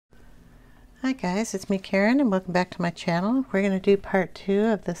Hi guys, it's me Karen and welcome back to my channel. We're going to do part 2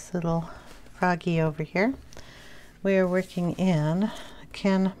 of this little froggy over here. We are working in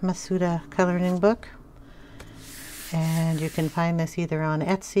Ken Matsuda Coloring book, and you can find this either on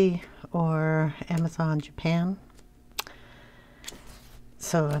Etsy or Amazon Japan.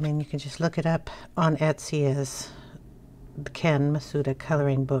 So I mean, you can just look it up on Etsy as the Ken Matsuda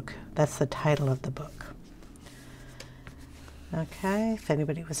Coloring book. That's the title of the book. Okay, if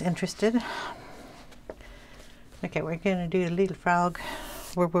anybody was interested. Okay, we're going to do a little frog.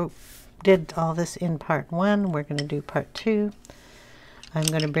 We did all this in part 1. We're going to do part 2. I'm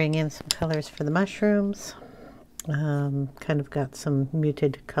going to bring in some colors for the mushrooms. Kind of got some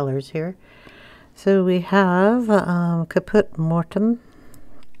muted colors here. So we have Caput Mortuum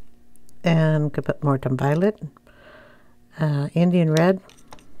and Caput Mortuum Violet, Indian Red,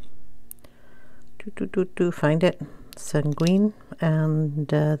 find it, Sanguine, and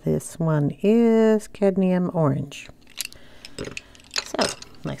this one is Cadmium Orange. So,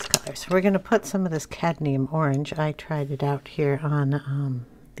 nice colors. We're going to put some of this Cadmium Orange. I tried it out here on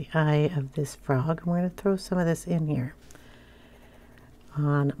the eye of this frog. I'm going to throw some of this in here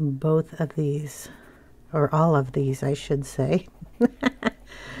on both of these, or all of these, I should say.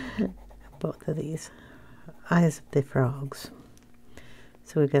 Both of these eyes of the frogs.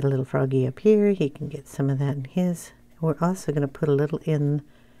 So we've got a little froggy up here. He can get some of that in his. We're also going to put a little in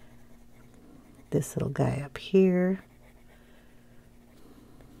this little guy up here.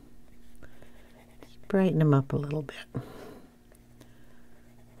 Just brighten him up a little bit.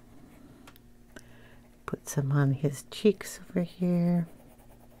 Put some on his cheeks over here.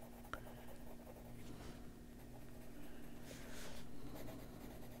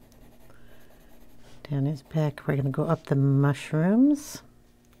 Down his back, we're going to go up the mushrooms.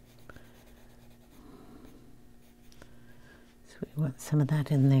 So we want some of that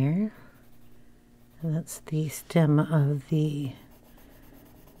in there. And that's the stem of the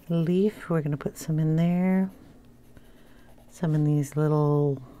leaf. We're going to put some in there. Some in these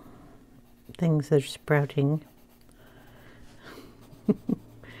little things that are sprouting.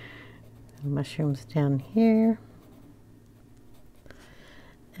 Mushrooms down here.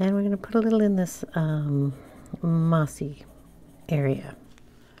 And we're going to put a little in this mossy area.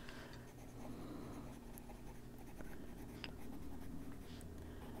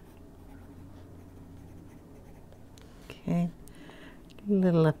 Okay, a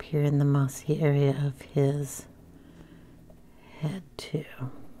little up here in the mossy area of his head too.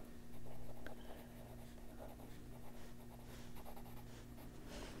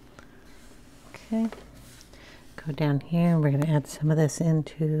 Okay. Go down here and we're going to add some of this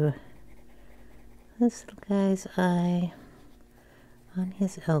into this little guy's eye, on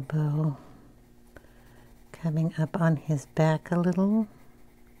his elbow, coming up on his back a little,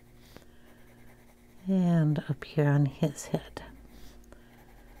 and up here on his head.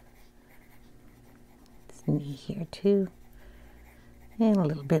 His knee here too, and a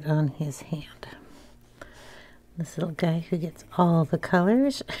little bit on his hand. This little guy who gets all the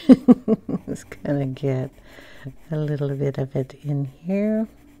colors is going to get a little bit of it in here.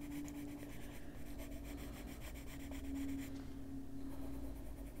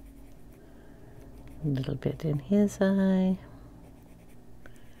 A little bit in his eye.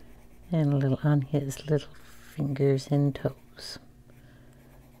 And a little on his little fingers and toes.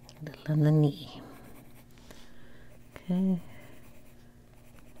 A little on the knee. Okay.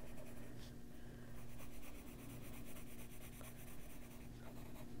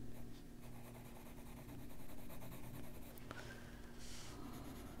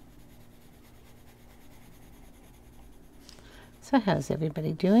 So how's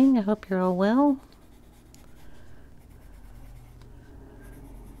everybody doing? I hope you're all well.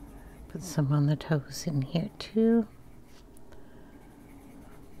 Put some on the toes in here too.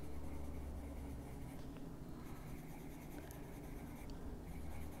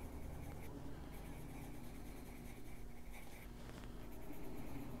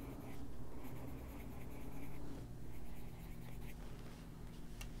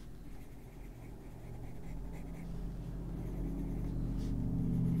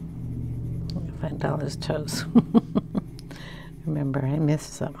 Find all his toes. Remember, I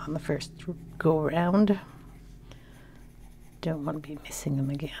missed some on the first go round. Don't want to be missing them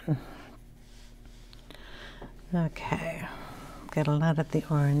again. Okay, got a lot of the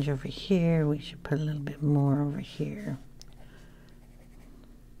orange over here. We should put a little bit more over here.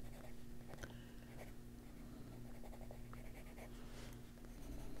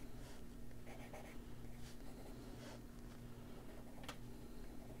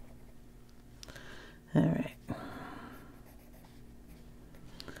 All right.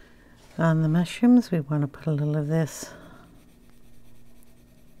 On the mushrooms, we want to put a little of this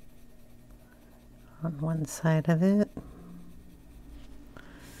on one side of it.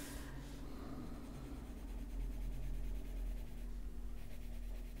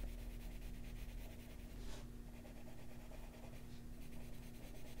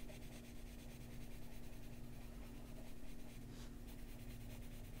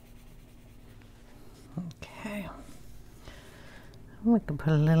 Okay. We can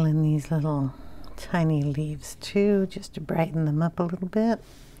put a little in these little tiny leaves too, just to brighten them up a little bit.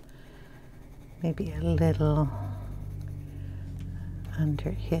 Maybe a little under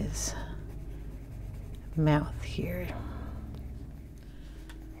his mouth here.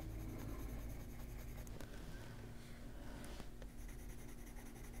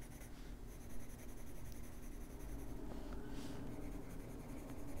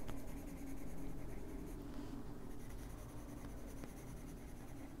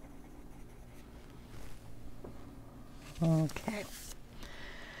 Okay.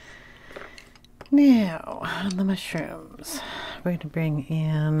 Now, on the mushrooms, we're going to bring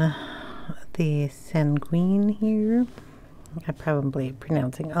in the Sanguine here. I'm probably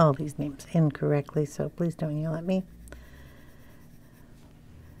pronouncing all these names incorrectly, so please don't yell at me.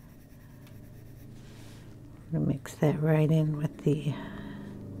 I'm going to mix that right in with the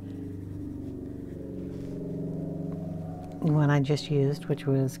one I just used, which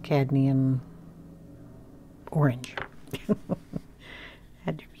was Cadmium Orange.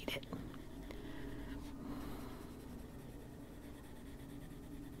 Had to read it.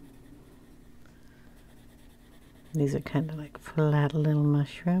 These are kind of like flat little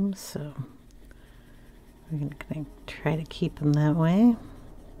mushrooms, so we're going to try to keep them that way.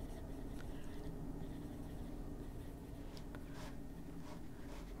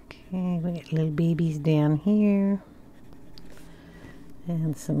 Okay, we got little babies down here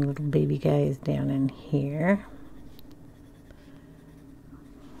and some little baby guys down in here.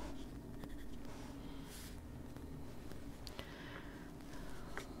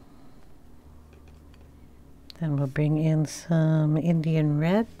 Then we'll bring in some Indian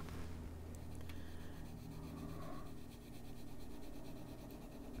red.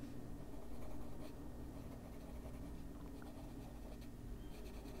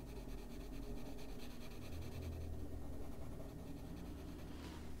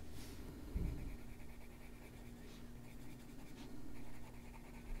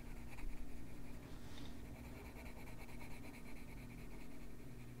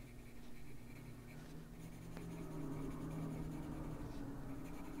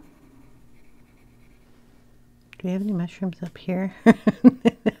 Do we have any mushrooms up here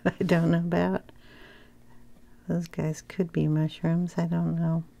I don't know about? Those guys could be mushrooms, I don't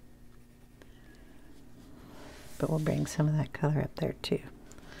know. But we'll bring some of that color up there too.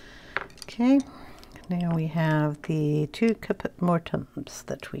 Okay, now we have the 2 Caput Mortuums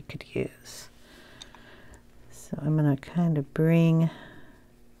that we could use. So I'm going to kind of bring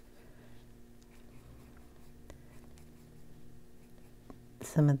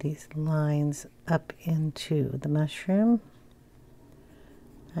some of these lines up into the mushroom.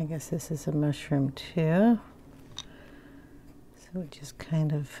 I guess this is a mushroom too. So we just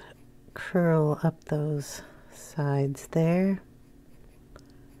kind of curl up those sides there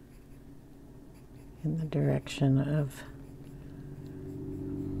in the direction of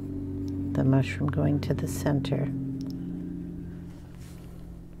the mushroom going to the center.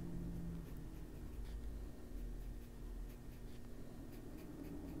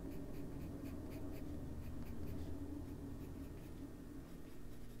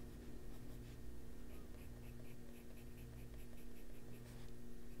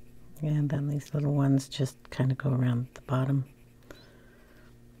 And then these little ones just kind of go around the bottom.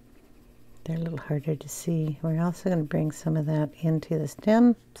 They're a little harder to see. We're also going to bring some of that into the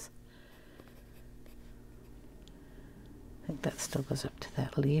stems. I think that still goes up to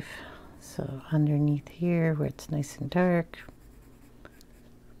that leaf. So underneath here where it's nice and dark.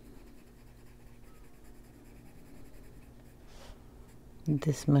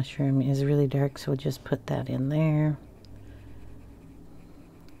 This mushroom is really dark, so we'll just put that in there.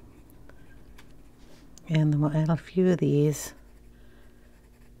 And then we'll add a few of these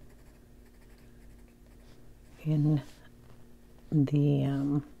in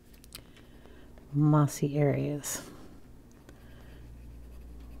the mossy areas.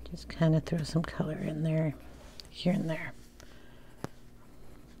 Just kind of throw some color in there, here and there.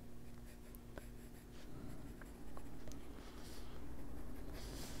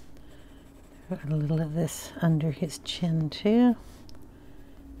 Throw a little of this under his chin too,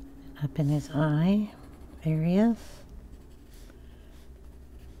 up in his eye area.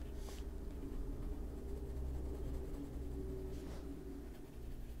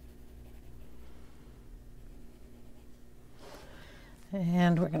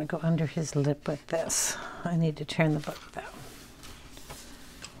 And we're going to go under his lip with this. I need to turn the book though,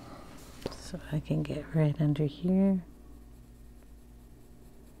 so I can get right under here.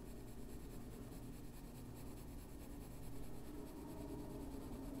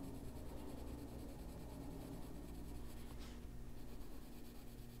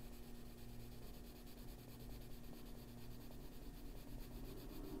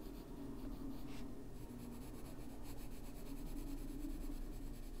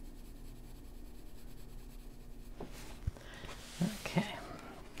 Okay,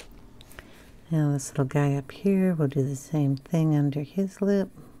 now this little guy up here, we'll do the same thing under his lip.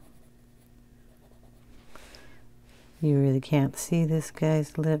 You really can't see this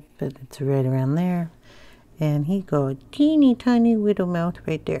guy's lip, but it's right around there. And he got a teeny tiny widow mouth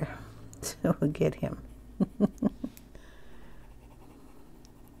right there, so we'll get him.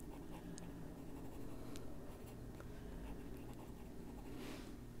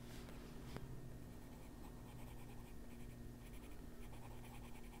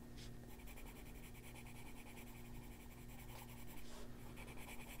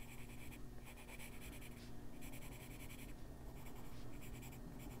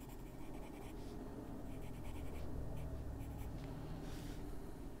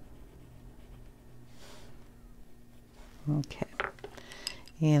 Okay,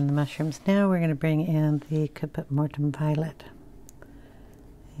 and the mushrooms now, we're going to bring in the Caput Mortuum violet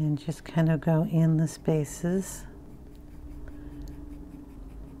and just kind of go in the spaces.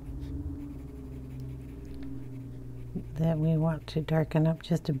 That we want to darken up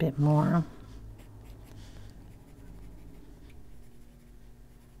just a bit more.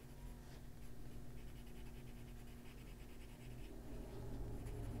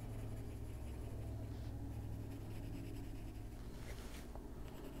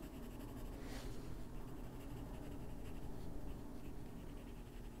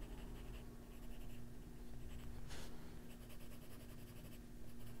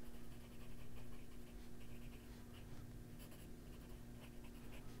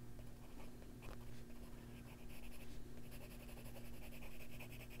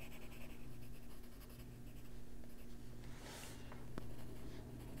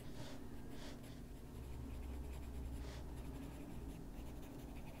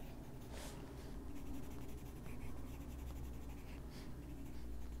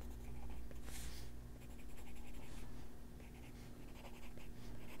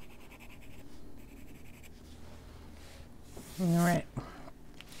 All right,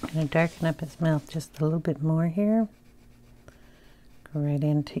 I'm going to darken up his mouth just a little bit more here. Go right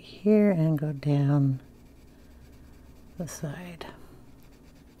into here and go down the side.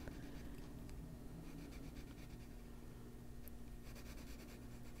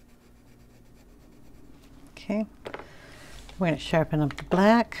 Okay, we're going to sharpen up the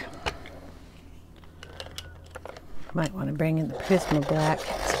black. Might want to bring in the Prisma black.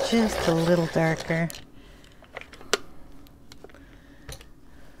 It's just a little darker.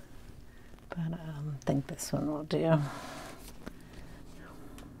 But I think this one will do.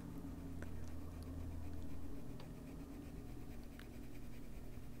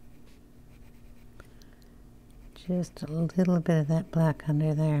 Just a little bit of that black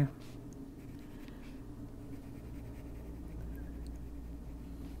under there.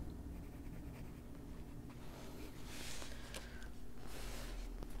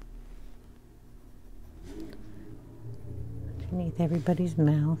 Underneath everybody's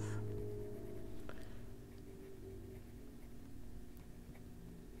mouth.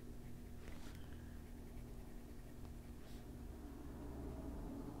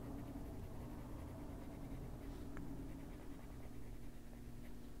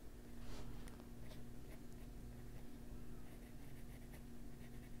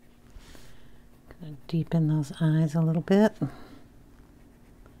 Gonna deepen those eyes a little bit.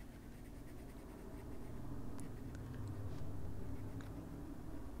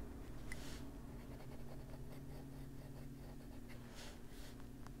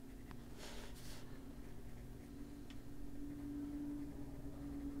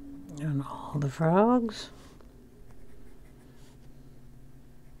 And all the frogs.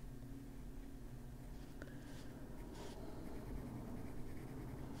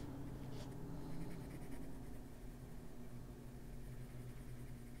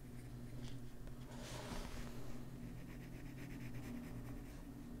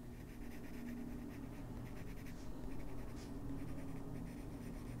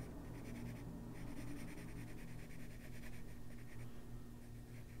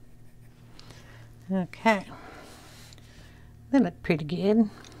 Okay, they look pretty good.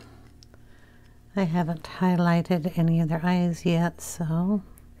 I haven't highlighted any of their eyes yet, so I'm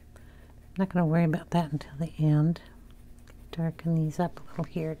not going to worry about that until the end. Darken these up a little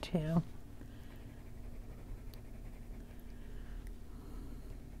here too.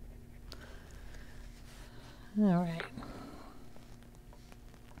 All right.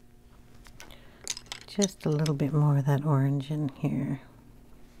 Just a little bit more of that orange in here.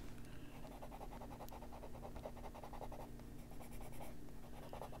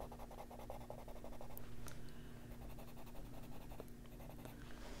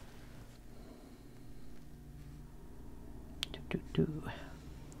 Do.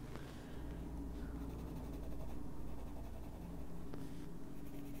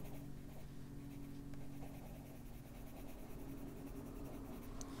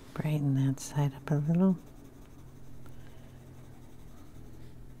 Brighten that side up a little.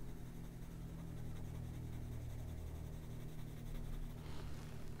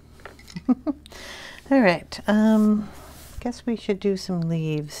 All right, guess we should do some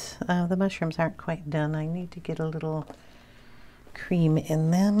leaves. The mushrooms aren't quite done. I need to get a little cream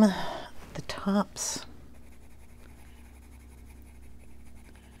in them, the tops,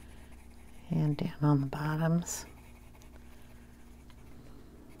 and down on the bottoms.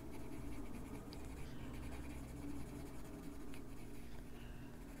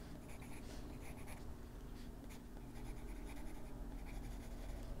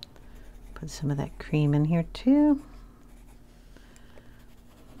 Put some of that cream in here too.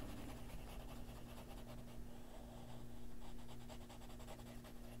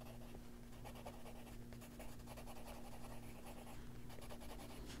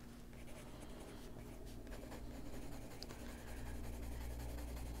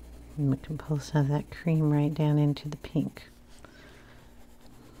 And we can pull some of that cream right down into the pink.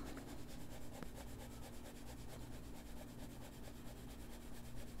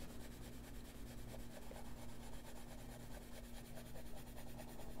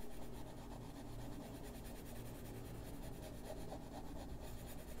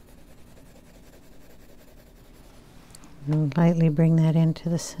 And lightly bring that into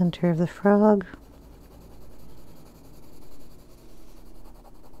the center of the frog.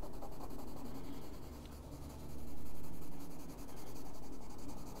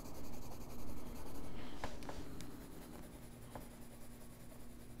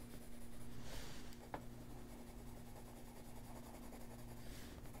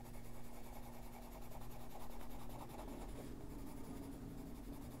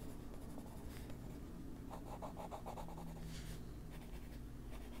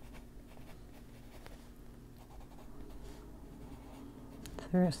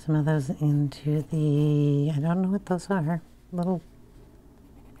 Throw some of those into the, I don't know what those are, little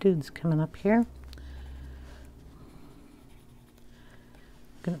dudes coming up here. I'm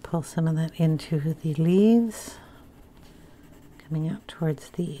going to pull some of that into the leaves, coming out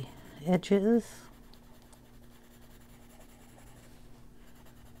towards the edges.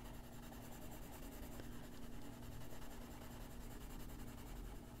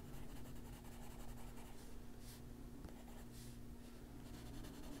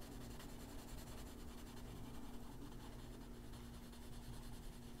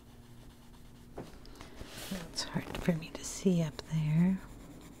 It's hard for me to see up there.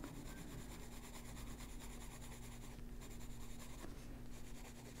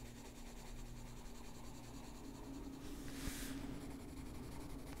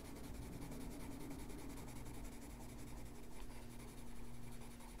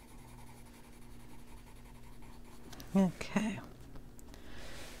 Okay.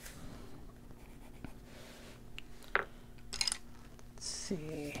 Let's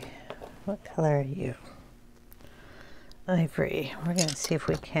see. What color are you? Ivory. We're going to see if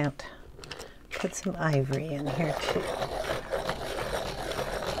we can't put some ivory in here too.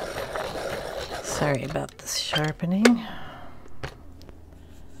 Sorry about this sharpening.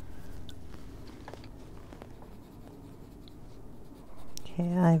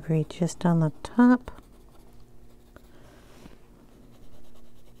 Okay, ivory just on the top.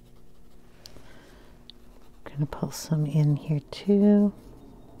 Gonna pull some in here too.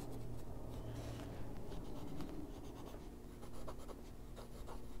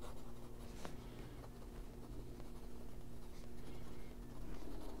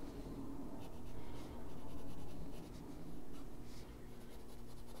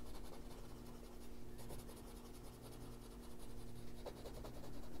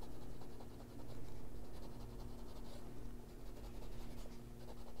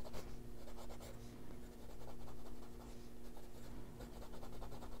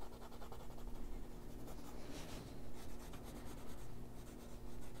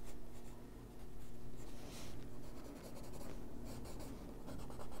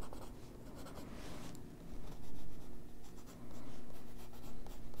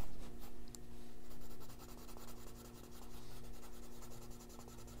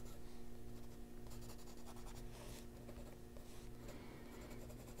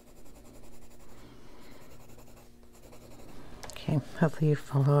 Okay, hopefully you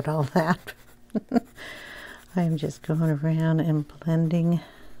followed all that. I am just going around and blending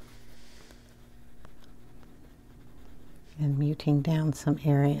and muting down some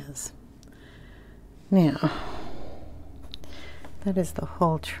areas. Now, that is the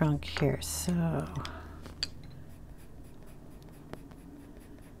whole trunk here, so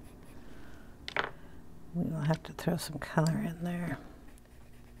we will have to throw some color in there.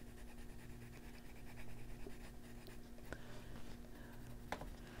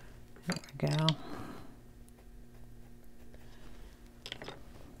 There we go.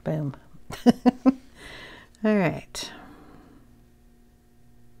 Boom. All right.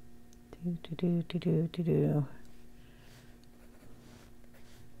 Do.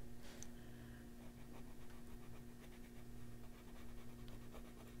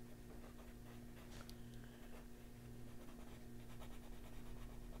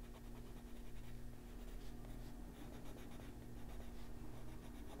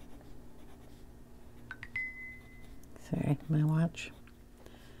 Sorry, my watch.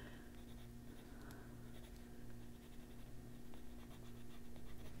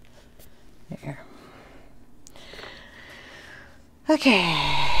 There. Okay,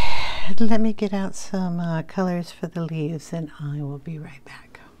 let me get out some colors for the leaves and I will be right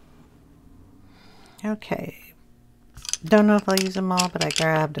back. Okay, don't know if I'll use them all, but I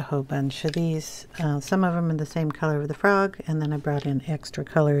grabbed a whole bunch of these. Some of them are the same color of the frog, and then I brought in extra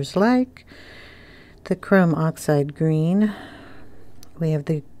colors like the chrome oxide green. We have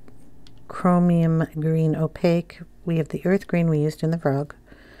the chromium green opaque. We have the earth green we used in the frog.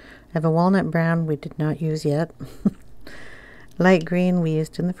 I have a walnut brown we did not use yet. Light green we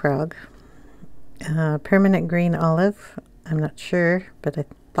used in the frog. Permanent green olive, I'm not sure, but I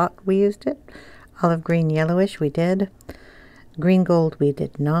thought we used it. Olive green yellowish we did. Green gold we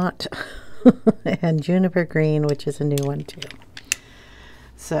did not. And juniper green, which is a new one too.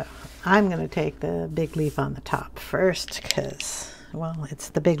 So I'm going to take the big leaf on the top first because, well, it's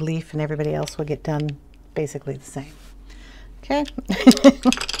the big leaf and everybody else will get done basically the same. Okay.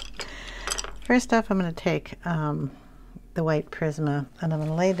 First off, I'm going to take the white Prisma and I'm going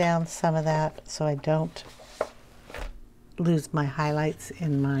to lay down some of that so I don't lose my highlights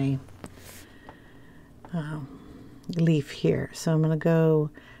in my leaf here. So I'm going to go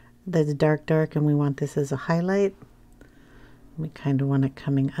that's dark and we want this as a highlight. We kind of want it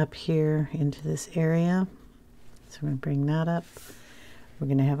coming up here into this area. So I'm going to bring that up. We're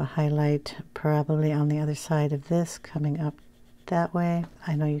going to have a highlight probably on the other side of this coming up that way.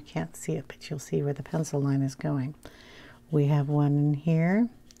 I know you can't see it, but you'll see where the pencil line is going. We have one in here,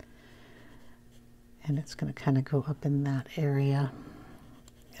 and it's going to kind of go up in that area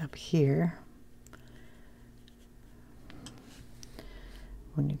up here.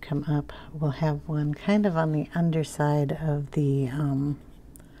 When you come up, we'll have one kind of on the underside of the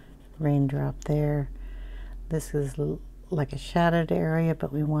raindrop there. This is like a shadowed area,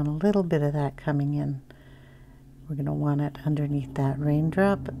 but we want a little bit of that coming in. We're going to want it underneath that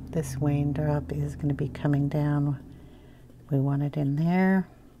raindrop. This raindrop is going to be coming down. We want it in there.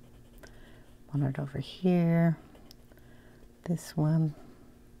 Want it over here. This one.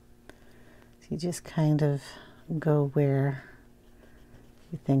 So you just kind of go where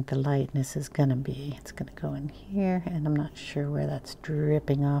you think the lightness is going to be. It's going to go in here, and I'm not sure where that's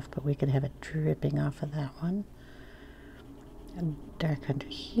dripping off, but we could have it dripping off of that one. And dark under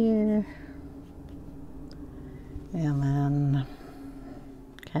here. And then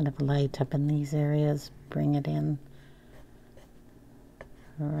kind of light up in these areas, bring it in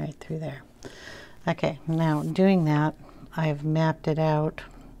right through there. Okay, now doing that, I've mapped it out.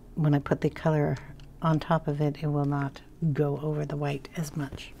 When I put the color on top of it, it will not go over the white as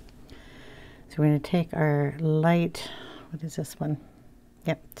much. So we're going to take our light, what is this one?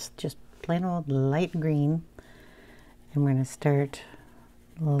 Yep, it's just plain old light green. And we're going to start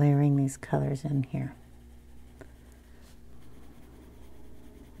layering these colors in here.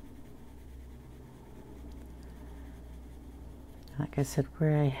 Like I said,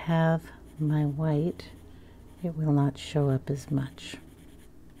 where I have my white, it will not show up as much.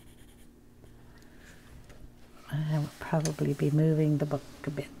 I will probably be moving the book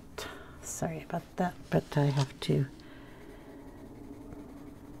a bit. Sorry about that, but I have to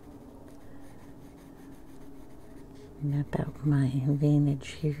map out my veinage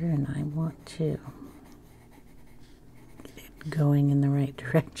here, and I want to get it going in the right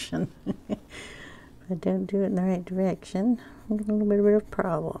direction. If I don't do it in the right direction, I'm getting a little bit of a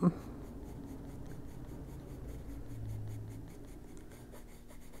problem.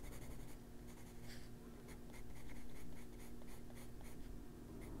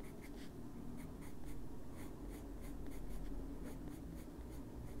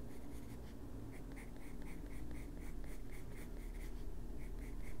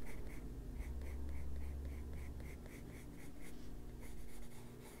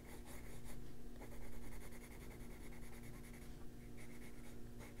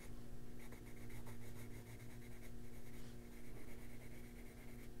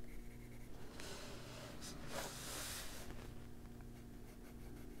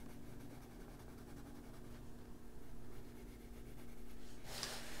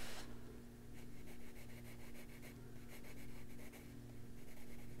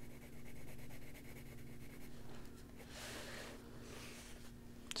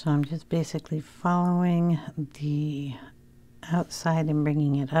 So I'm just basically following the outside and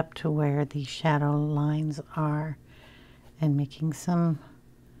bringing it up to where the shadow lines are and making some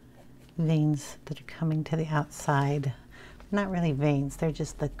veins that are coming to the outside. Not really veins, they're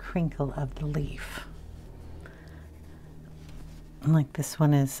just the crinkle of the leaf. And like this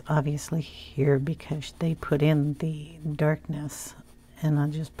one is obviously here because they put in the darkness, and I'll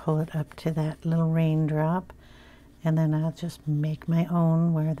just pull it up to that little raindrop, and then I'll just make my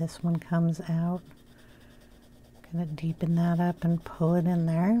own where this one comes out. Gonna deepen that up and pull it in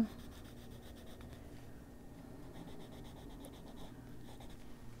there.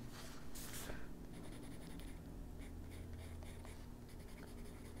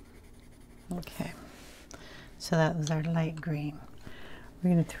 Okay, so that was our light green.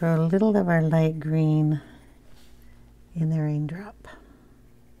 We're going to throw a little of our light green in the raindrop.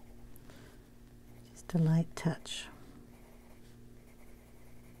 Just a light touch.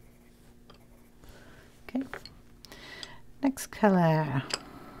 Okay, next color.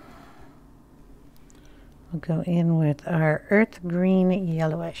 We'll go in with our earth green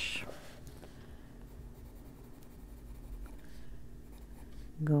yellowish.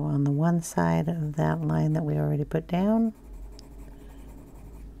 Go on the one side of that line that we already put down.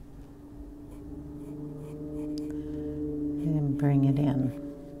 And bring it in.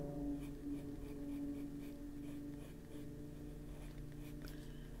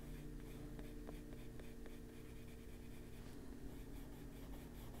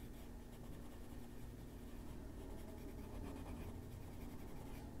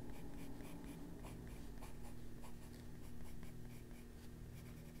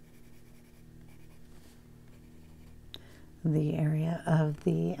 The area of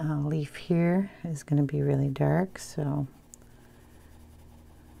the leaf here is going to be really dark, so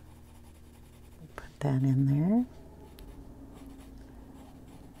put that in there.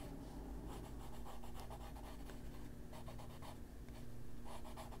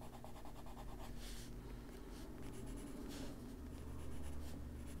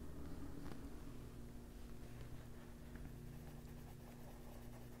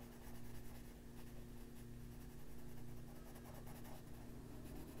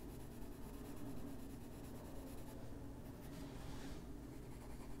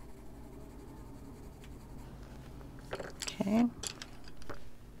 Okay,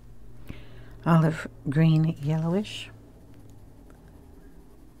 olive green yellowish.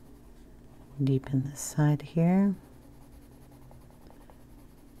 Deepen this side here.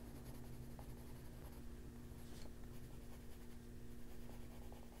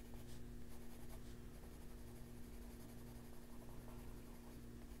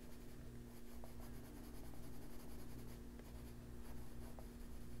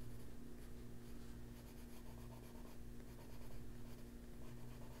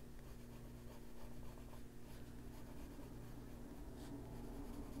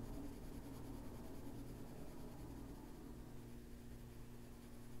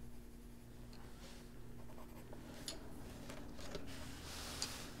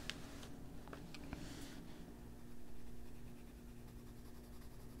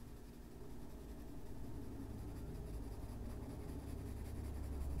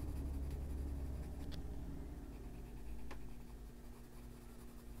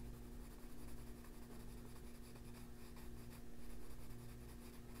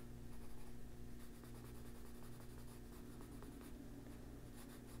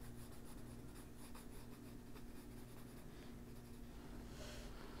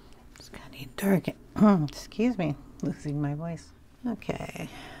 Dark. Excuse me, losing my voice. Okay,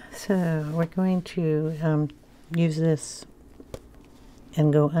 so we're going to use this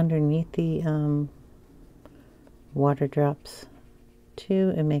and go underneath the water drops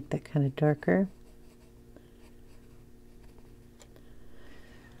too and make that kind of darker.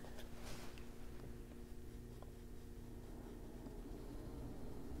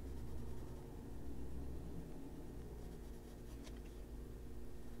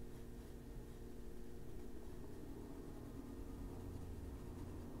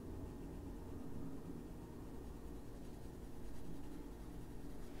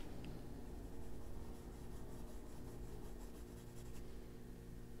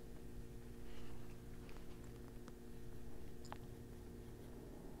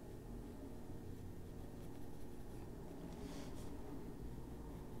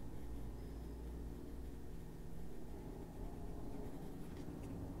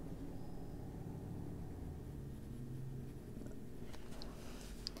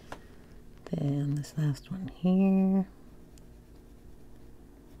 Then this last one here.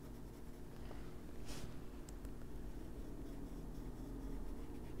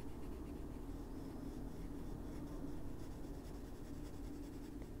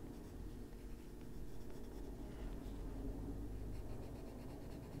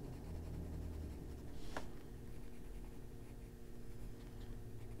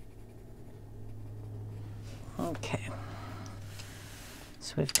 Okay.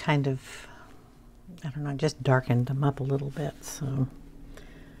 So we've kind of, I don't know, just darkened them up a little bit, so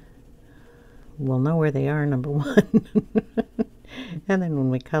we'll know where they are, number one. And then when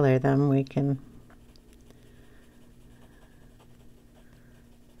we color them, we can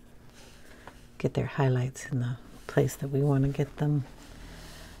get their highlights in the place that we want to get them.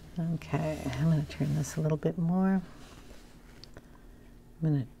 Okay, I'm going to turn this a little bit more. I'm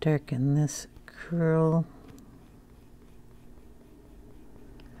going to darken this curl.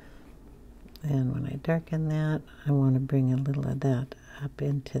 And when I darken that, I want to bring a little of that up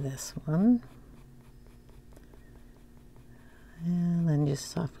into this one. And then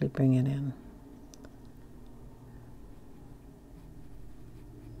just softly bring it in.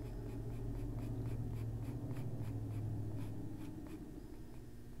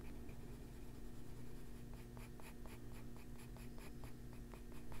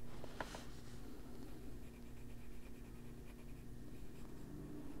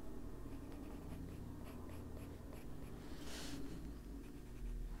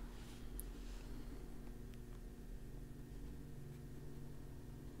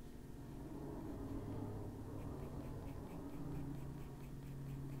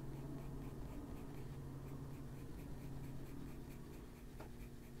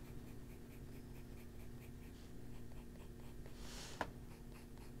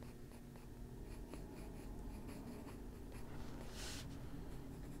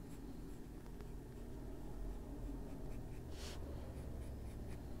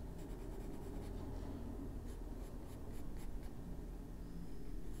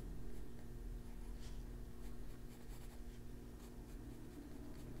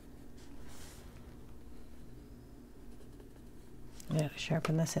 Yeah, to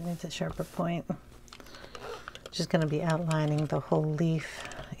sharpen this, it needs a sharper point. Just going to be outlining the whole leaf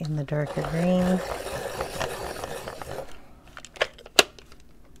in the darker green.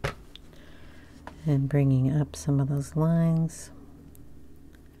 And bringing up some of those lines.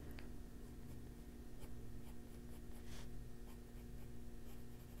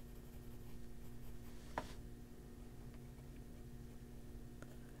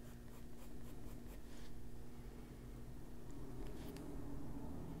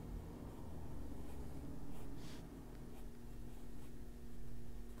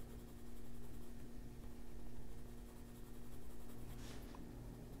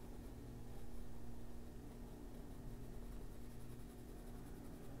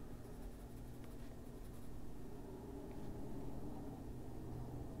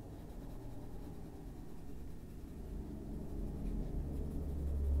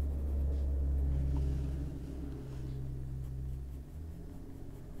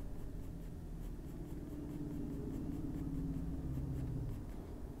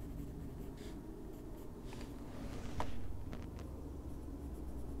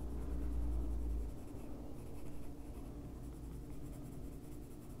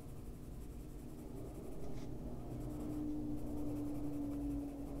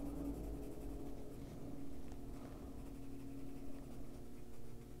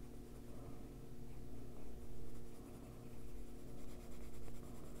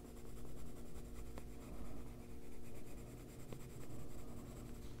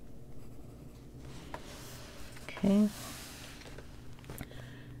 Okay,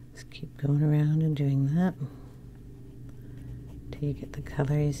 just keep going around and doing that till you get the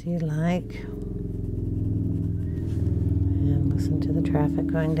colors you like. And listen to the traffic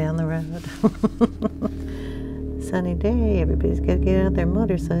going down the road. Sunny day, everybody's got to get out their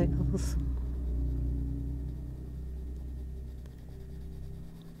motorcycles.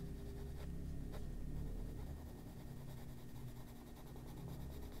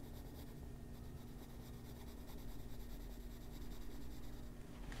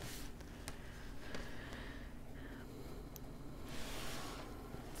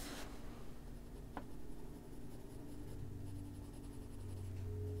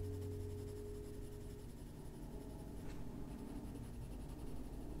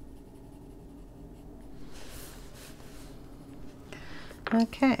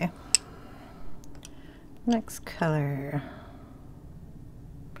 Okay, next color,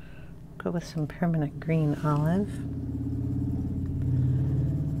 go with some permanent green olive.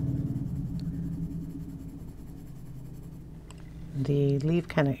 The leaf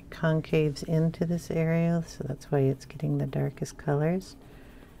kind of concaves into this area, so that's why it's getting the darkest colors.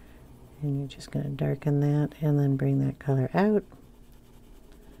 And you're just going to darken that and then bring that color out.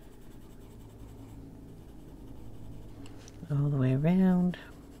 All the way around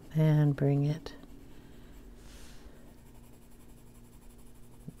and bring it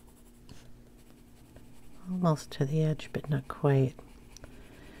all almost to the edge, but not quite.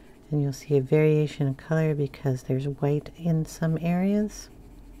 And you'll see a variation in color because there's white in some areas.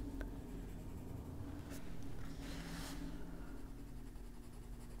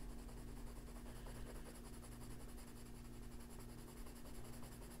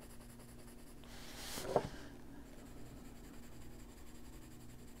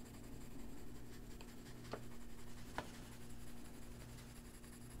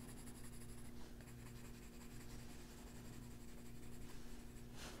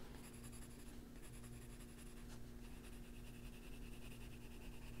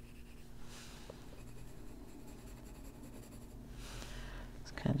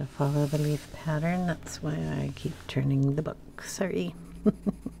 Kind of follow the leaf pattern. That's why I keep turning the book. Sorry. I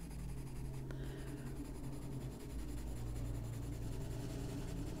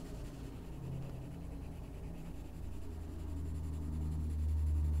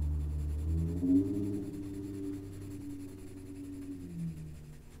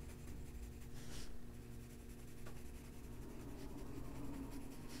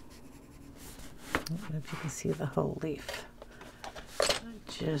don't know if you can see the whole leaf.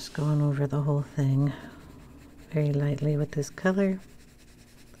 Just going over the whole thing very lightly with this color.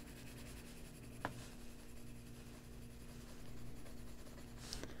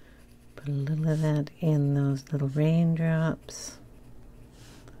 Put a little of that in those little raindrops.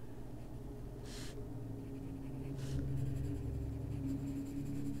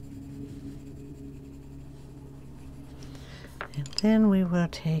 And then we will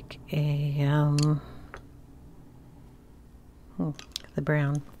take a the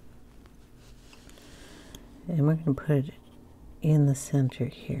brown, and we're going to put it in the center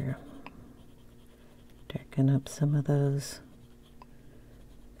here. Darken up some of those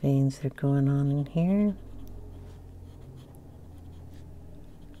veins that are going on in here.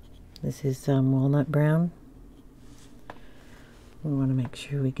 This is walnut brown. We want to make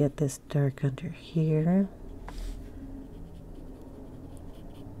sure we get this dark under here.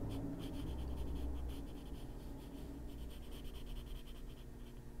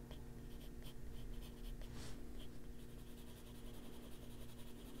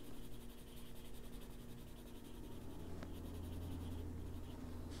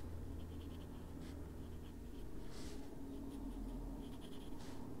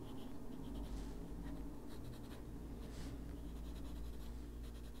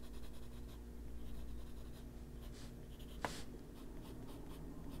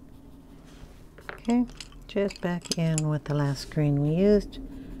 Okay, just back in with the last green we used.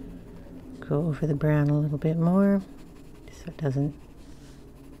 Go over the brown a little bit more so it doesn't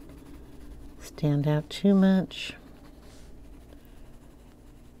stand out too much.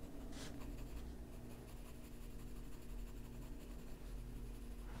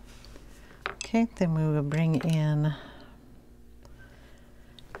 Okay, then we will bring in, I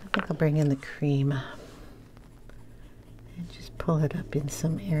think I'll bring in the cream. And just pull it up in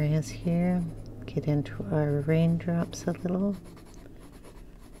some areas here. Get into our raindrops a little.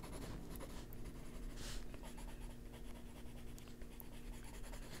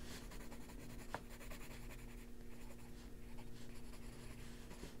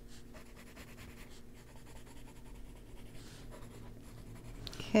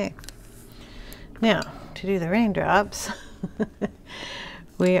 Okay, now to do the raindrops,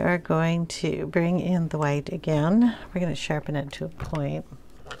 we are going to bring in the white again. We're going to sharpen it to a point.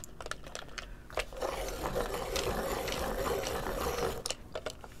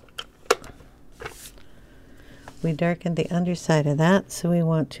 We darkened the underside of that, so we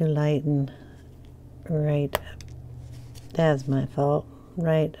want to lighten right, that's my fault,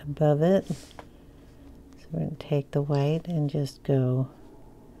 right above it. So we're going to take the white and just go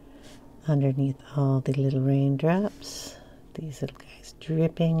underneath all the little raindrops. These little guys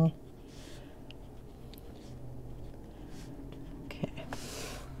dripping. Okay.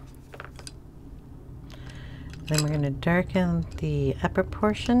 Then we're going to darken the upper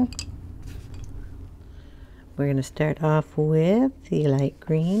portion. We're going to start off with the light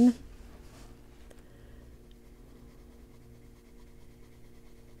green.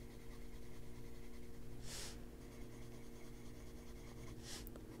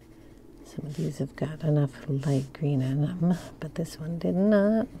 Some of these have got enough light green in them, but this one did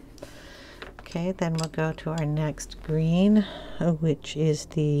not. Okay, then we'll go to our next green, which is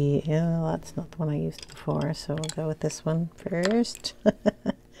the, that's not the one I used before, so we'll go with this one first.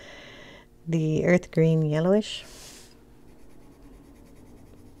 The earth green yellowish.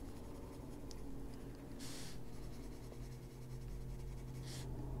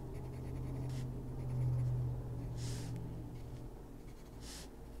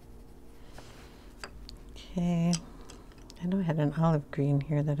 Okay, I know I had an olive green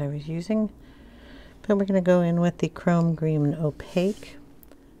here that I was using, but we're going to go in with the Chrome Green Opaque.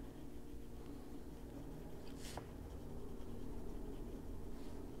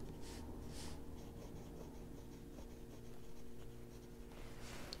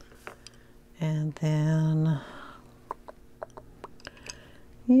 And then,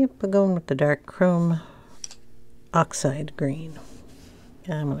 yep, we're going with the dark Chrome Oxide green.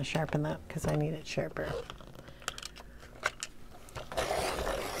 And I'm going to sharpen that because I need it sharper.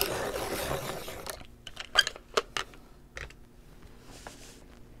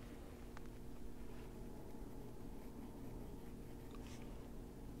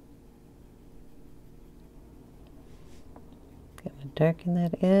 Going to darken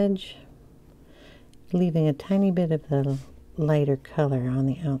that edge, leaving a tiny bit of the lighter color on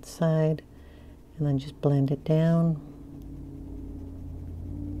the outside, and then just blend it down.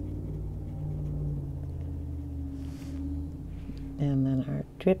 And then our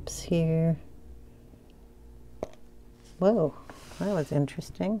drips here. Whoa, that was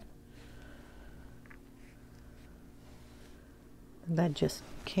interesting. That just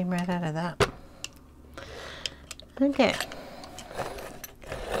came right out of that. Okay.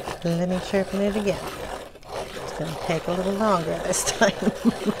 Let me sharpen it again. It's going to take a little longer this time.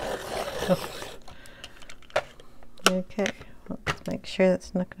 Okay, let's make sure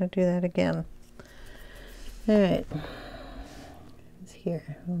that's not going to do that again. All right. It's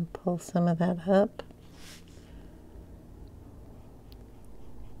here. I'll pull some of that up.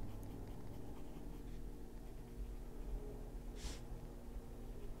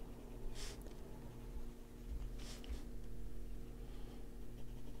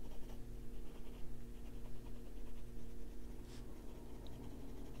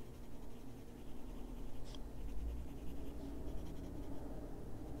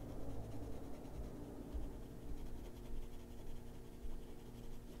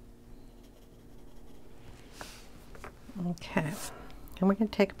 Okay, and we're going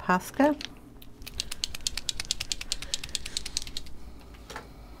to take a Posca.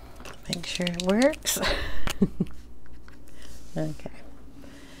 Make sure it works. Okay,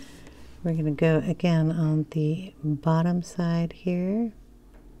 we're going to go again on the bottom side here.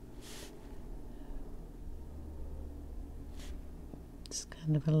 It's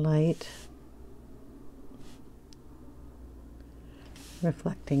kind of a light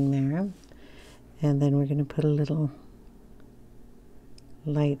reflecting there, and then we're going to put a little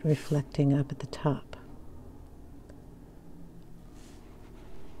light reflecting up at the top.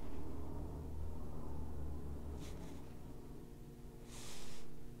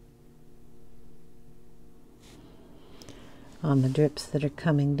 On the drips that are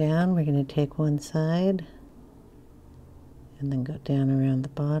coming down, we're going to take one side and then go down around the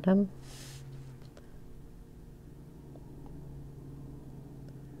bottom.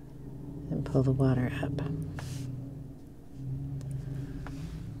 And pull the water up.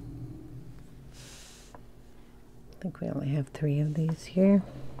 I think we only have 3 of these here.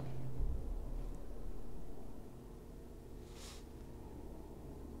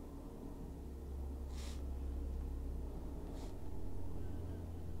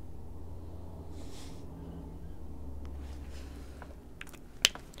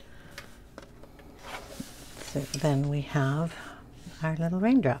 So then we have our little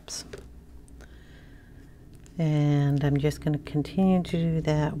raindrops. And I'm just going to continue to do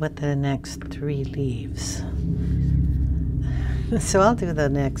that with the next 3 leaves. So I'll do the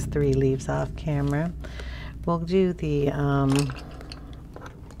next 3 leaves off camera. We'll do the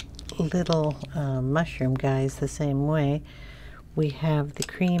little mushroom guys the same way. We have the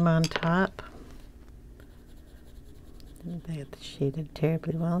cream on top. They have shaded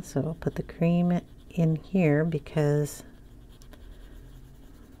terribly well, so I'll put the cream in here because,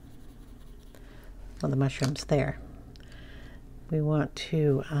 well, the mushroom's there. We want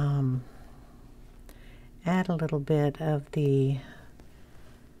to add a little bit of the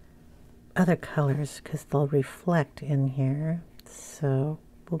other colors because they'll reflect in here. So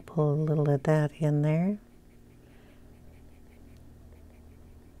we'll pull a little of that in there.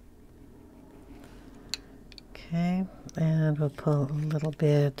 Okay, and we'll pull a little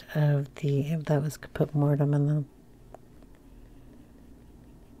bit of the, that was Caput Mortuum and the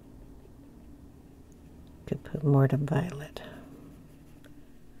Caput Mortuum Violet.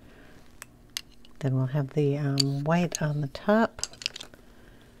 Then we'll have the white on the top,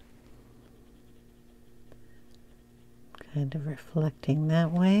 kind of reflecting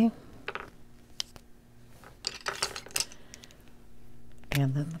that way.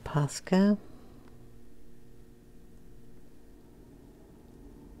 And then the Posca.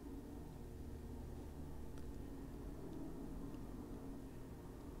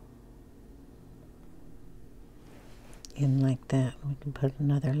 in like that. We can put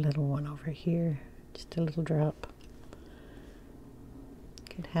another little one over here, just a little drop.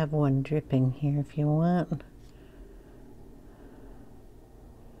 You could have one dripping here if you want.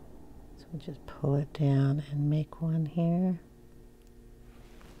 So we'll just pull it down and make one here.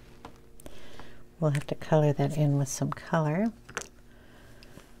 We'll have to color that in with some color.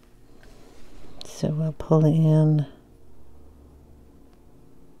 So we'll pull in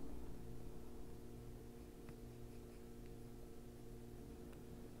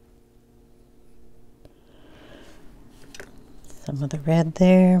some of the red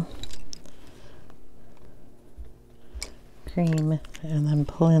there, cream, and then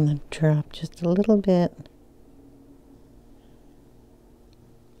pull in the drop just a little bit.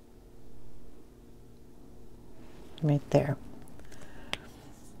 Right there.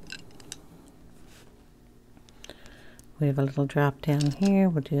 We have a little drop down here.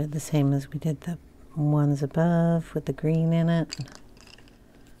 We'll do it the same as we did the ones above with the green in it.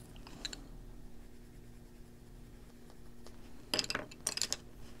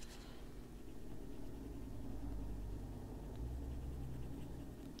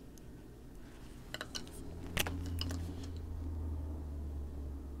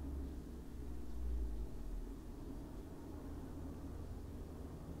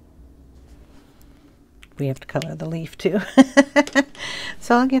 We have to color the leaf too.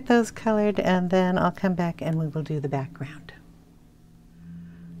 So I'll get those colored and then I'll come back and we will do the background.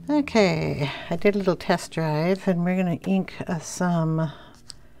 Okay, I did a little test drive and we're going to ink some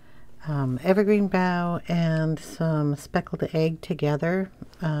evergreen bough and some speckled egg together,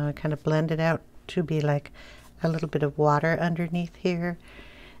 kind of blend it out to be like a little bit of water underneath here.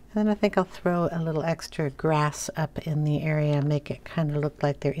 And then I think I'll throw a little extra grass up in the area, make it kind of look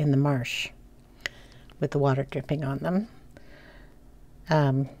like they're in the marsh with the water dripping on them.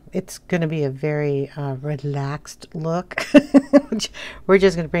 It's going to be a very relaxed look. We're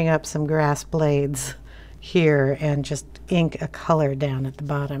just going to bring up some grass blades here and just ink a color down at the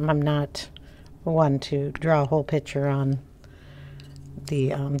bottom. I'm not one to draw a whole picture on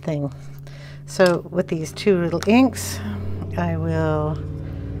the thing. So with these two little inks, I will,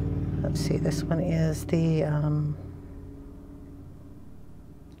 let's see, this one is the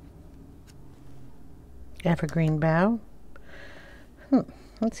evergreen bough.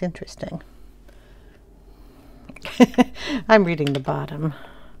 That's interesting. I'm reading the bottom.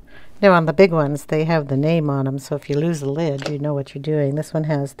 Now on the big ones, they have the name on them, so if you lose the lid, you know what you're doing. This one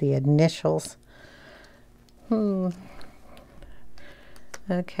has the initials. Okay.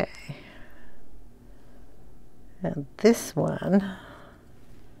 And this one,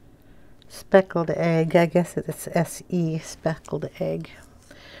 speckled egg, I guess it's SE, speckled egg.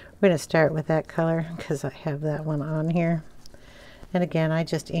 We're going to start with that color because I have that one on here. And again, I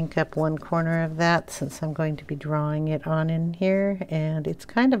just ink up one corner of that since I'm going to be drawing it on in here. And it's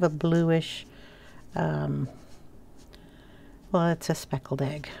kind of a bluish, well, it's a speckled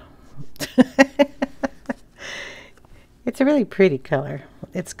egg. It's a really pretty color.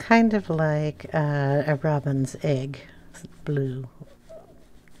 It's kind of like a robin's egg, blue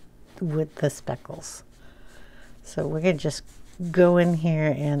with the speckles. So we're going to just go in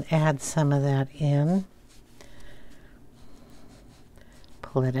here and add some of that in.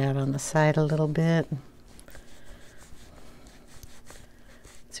 Pull it out on the side a little bit.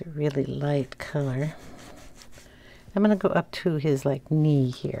 It's a really light color. I'm going to go up to his like knee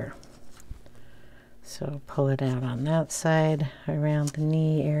here. So pull it out on that side around the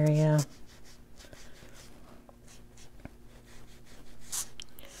knee area.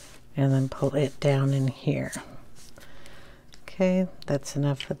 And then pull it down in here. Okay, that's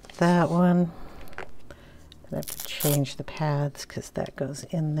enough with that one. I have to change the pads because that goes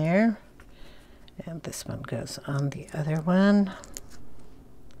in there. And this one goes on the other one.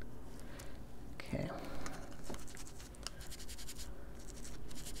 Okay.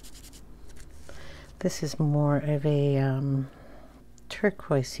 This is more of a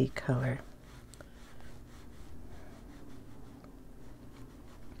turquoisey color.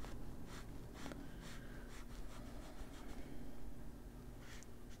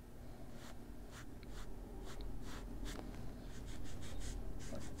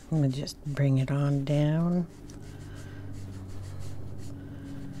 I'm going to just bring it on down.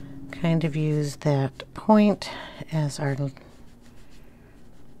 Kind of use that point as our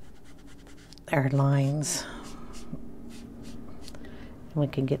lines. And we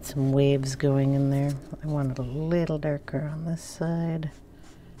can get some waves going in there. I want it a little darker on this side.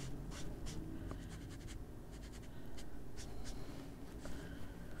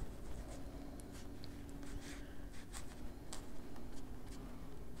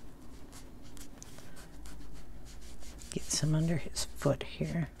 get some under his foot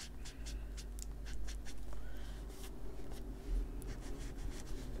here.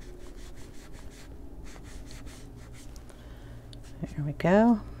 There we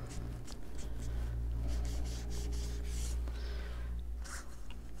go.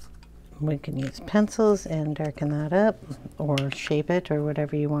 We can use pencils and darken that up or shape it or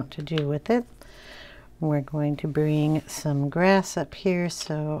whatever you want to do with it. We're going to bring some grass up here,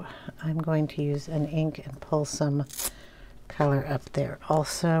 so I'm going to use an ink and pull some color up there.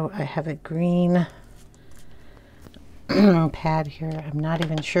 Also, I have a green pad here. I'm not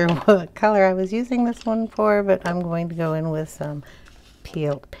even sure what color I was using this one for, but I'm going to go in with some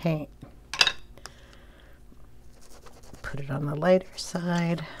peeled paint. Put it on the lighter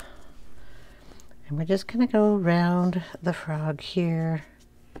side. And we're just going to go around the frog here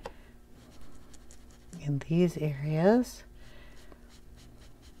in these areas.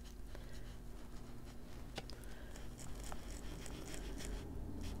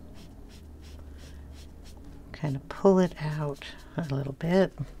 Kind of pull it out a little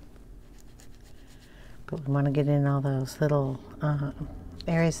bit. But we want to get in all those little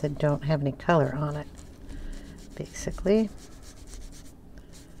areas that don't have any color on it, basically.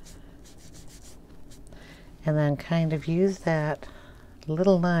 And then kind of use that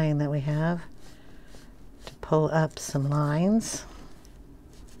little line that we have to pull up some lines.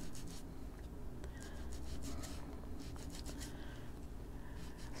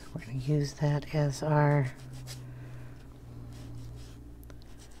 So we're going to use that as our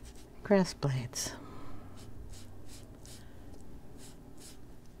grass blades.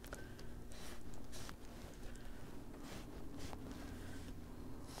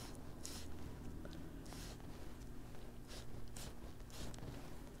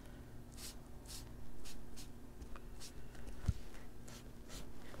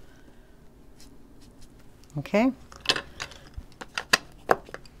 Okay.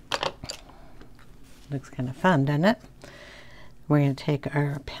 Looks kind of fun, doesn't it? We're going to take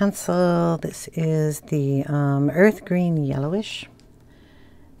our pencil. This is the earth green yellowish.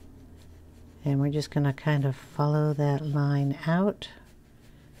 And we're just going to kind of follow that line out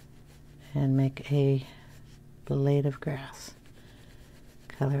and make a blade of grass.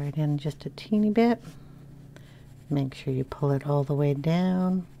 Color it in just a teeny bit. Make sure you pull it all the way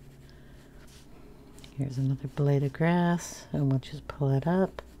down. Here's another blade of grass, and we'll just pull it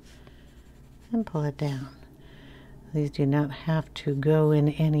up and pull it down. These do not have to go in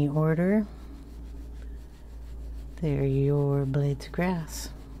any order. They're your blades of grass.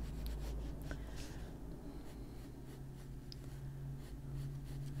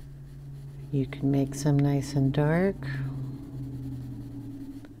 You can make some nice and dark.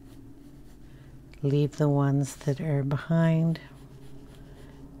 Leave the ones that are behind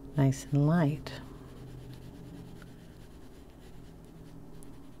nice and light.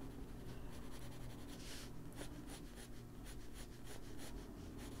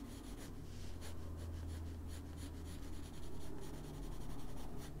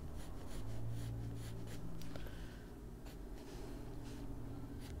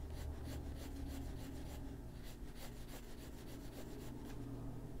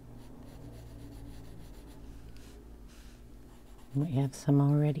 We have some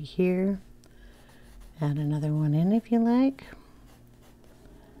already here. Add another one in if you like.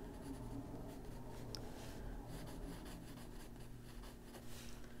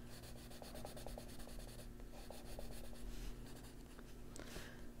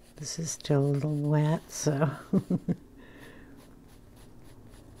 This is still a little wet, so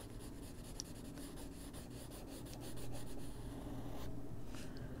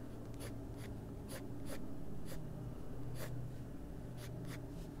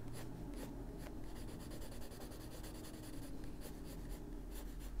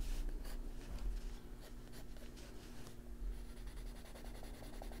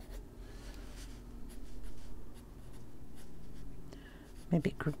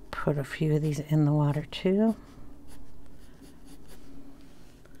maybe put a few of these in the water too.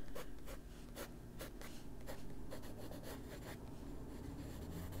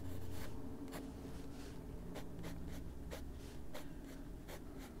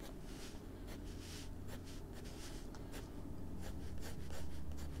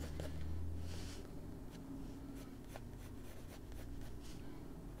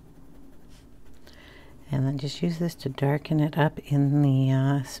 And then just use this to darken it up in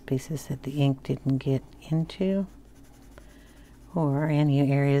the spaces that the ink didn't get into, or any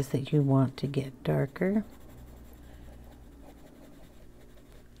areas that you want to get darker.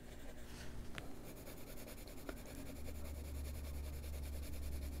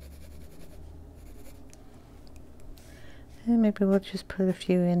 And maybe we'll just put a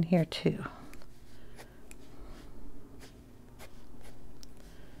few in here too.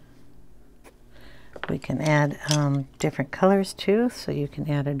 We can add different colors too, so you can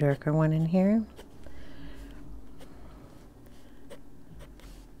add a darker one in here.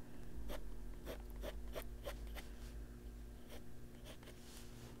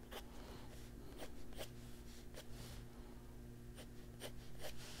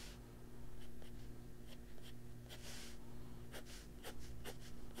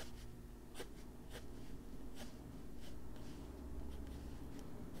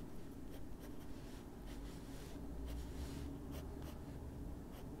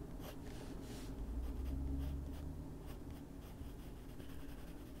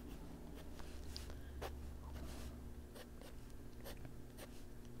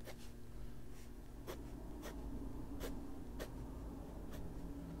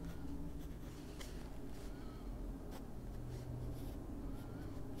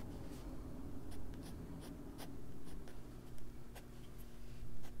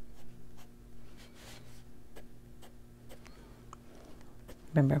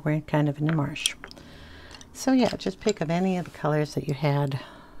 Remember, we're kind of in the marsh. So yeah, just pick up any of the colors that you had,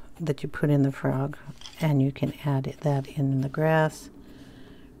 that you put in the frog, and you can add that in the grass.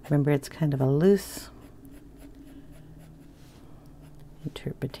 Remember, it's kind of a loose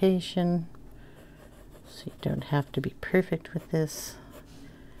interpretation, so you don't have to be perfect with this.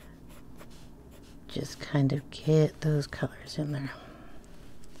 Just kind of get those colors in there.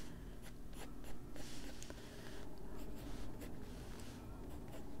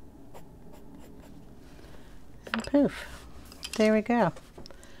 And poof, there we go.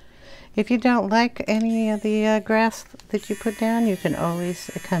 If you don't like any of the grass that you put down, you can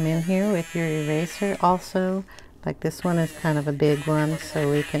always come in here with your eraser. Also, like this one is kind of a big one, so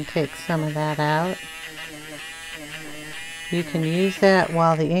we can take some of that out. You can use that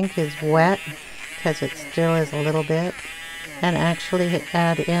while the ink is wet, because it still is a little bit, and actually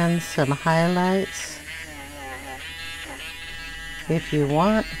add in some highlights if you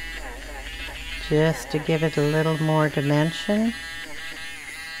want, just to give it a little more dimension.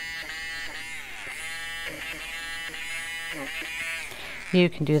 You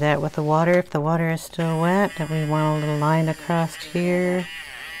can do that with the water if the water is still wet and we want a little line across here.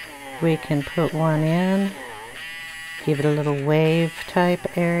 We can put one in, give it a little wave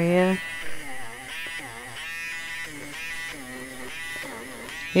type area.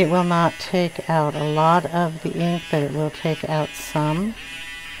 It will not take out a lot of the ink, but it will take out some.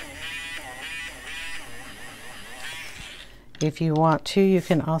 If you want to, you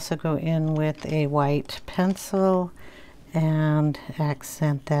can also go in with a white pencil and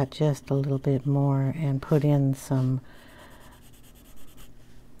accent that just a little bit more and put in some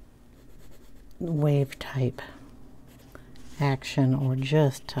wave type action, or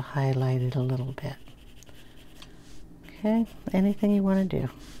just to highlight it a little bit. Okay, anything you want to do.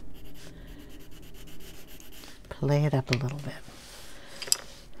 Play it up a little bit.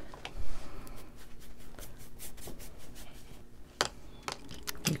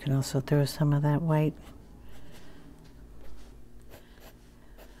 You can also throw some of that white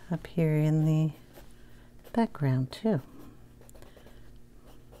up here in the background too.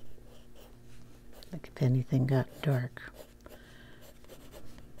 Like if anything got dark.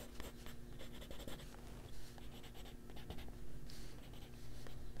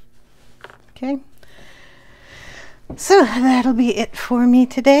 Okay. So that'll be it for me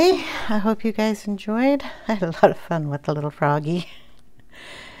today. I hope you guys enjoyed. I had a lot of fun with the little froggy.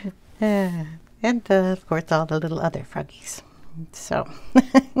 And of course all the little other froggies. So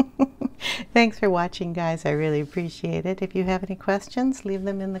thanks for watching, guys. I really appreciate it. If you have any questions, leave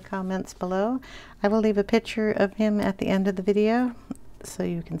them in the comments below. I will leave a picture of him at the end of the video so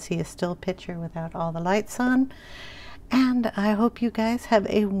you can see a still picture without all the lights on. And I hope you guys have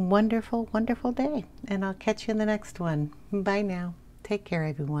a wonderful, wonderful day. And I'll catch you in the next one. Bye now. Take care,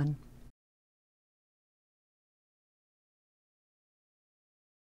 everyone.